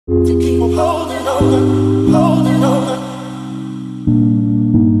to keep on holding on, holding on,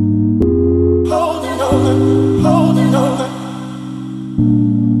 holding on, holding on,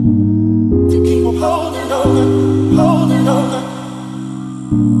 to keep on holding on, holding on,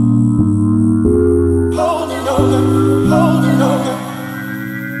 holding on, holding on.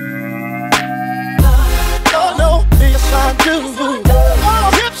 Oh no, yes I do. Oh,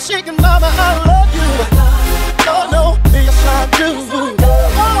 hip shaking mama, I love you. Oh no, yes I do.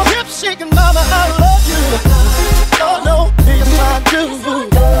 Shaking mama, I love you. Oh no, yes I do.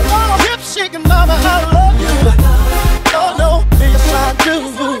 Oh, hip shaking mama, I love you. Oh no, yes I do.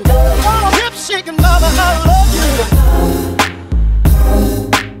 Oh, hip shaking mama, I love you.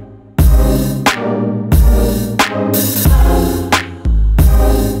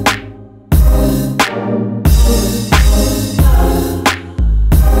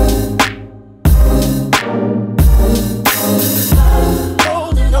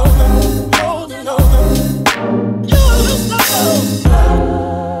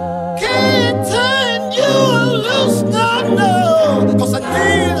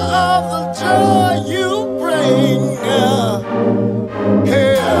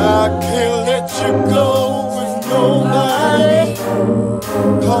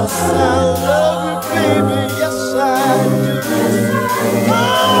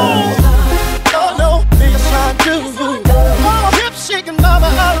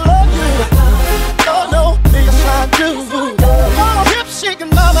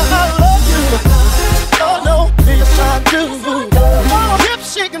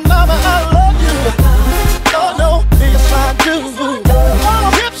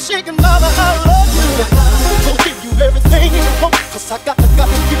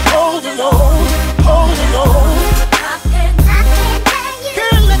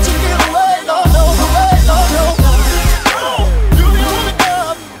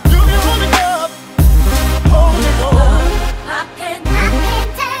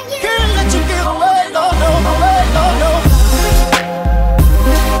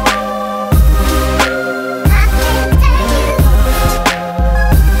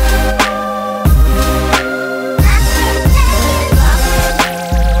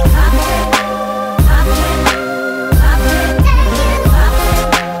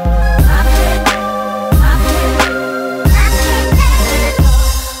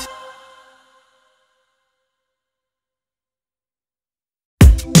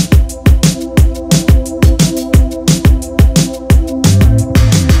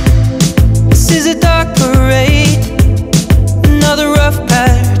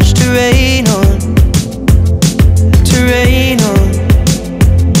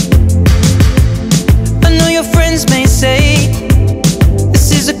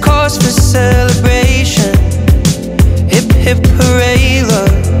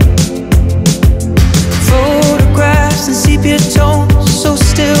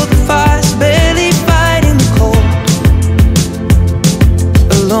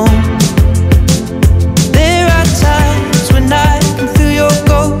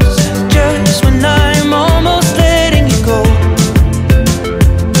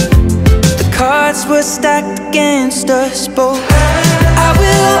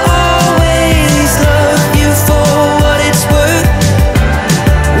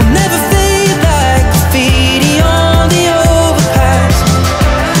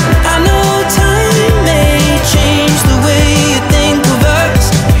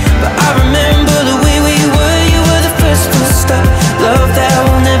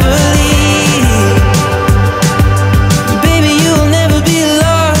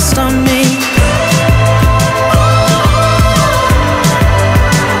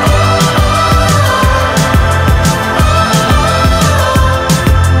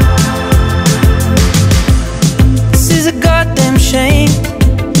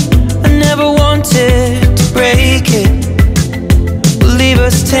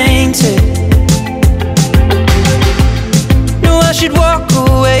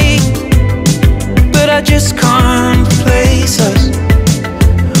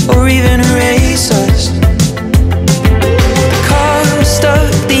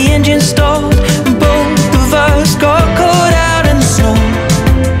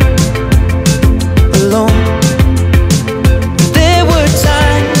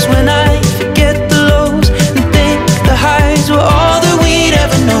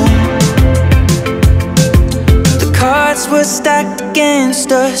 Stacked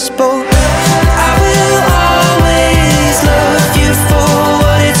against us both. I will